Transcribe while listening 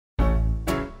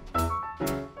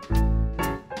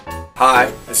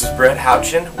Hi, this is Brett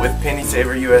Houchin with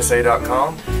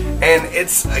PennySaverUSA.com, and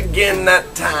it's again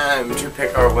that time to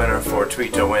pick our winner for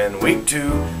Tweet2Win Week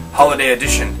 2 Holiday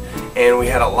Edition. And we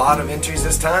had a lot of entries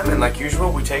this time, and like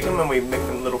usual, we take them and we make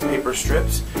them little paper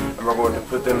strips, and we're going to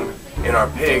put them in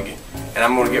our pig. And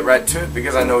I'm going to get right to it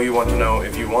because I know you want to know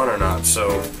if you won or not. So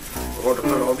we're going to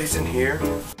put all these in here.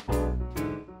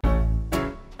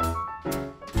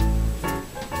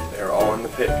 They're all in the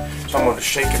pig. So I'm going to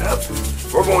shake it up.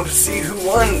 We're going to see who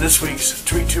won this week's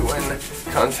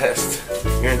Tweet2Win contest.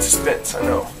 You're in suspense, I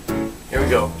know. Here we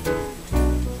go.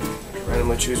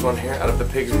 Randomly choose one here out of the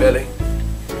pig's belly.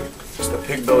 It's the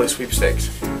pig belly sweepstakes.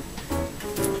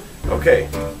 Okay.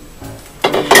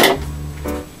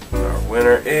 Our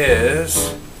winner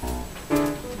is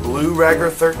Blue Ragger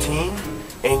 13,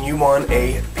 and you won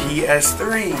a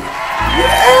PS3.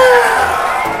 Yeah!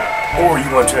 Or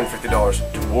you won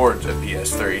 $250 towards a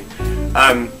PS3.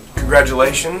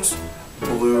 Congratulations,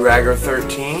 Blue Ragger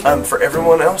 13. For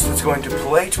everyone else that's going to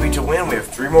play Tweet2Win, we have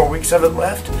 3 more weeks of it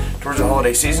left towards the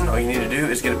holiday season. All you need to do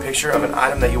is get a picture of an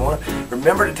item that you want.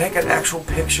 Remember to take an actual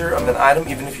picture of an item,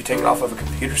 even if you take it off of a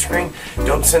computer screen.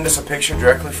 Don't send us a picture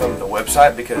directly from the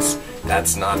website because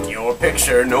that's not your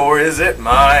picture, nor is it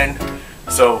mine.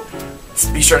 So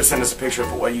be sure to send us a picture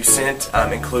of what you sent.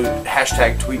 Include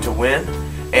hashtag Tweet2Win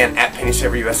and at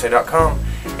PennySaverUSA.com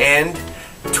and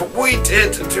tweet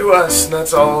it to us.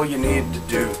 That's all you need to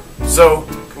do. So,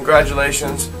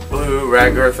 congratulations, Blue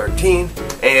Ragger 13.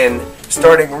 And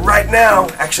starting right now,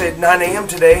 actually at 9 a.m.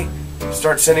 today,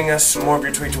 start sending us some more of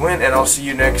your Tweet2Win, and I'll see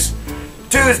you next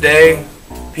Tuesday.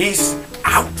 Peace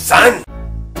out, son!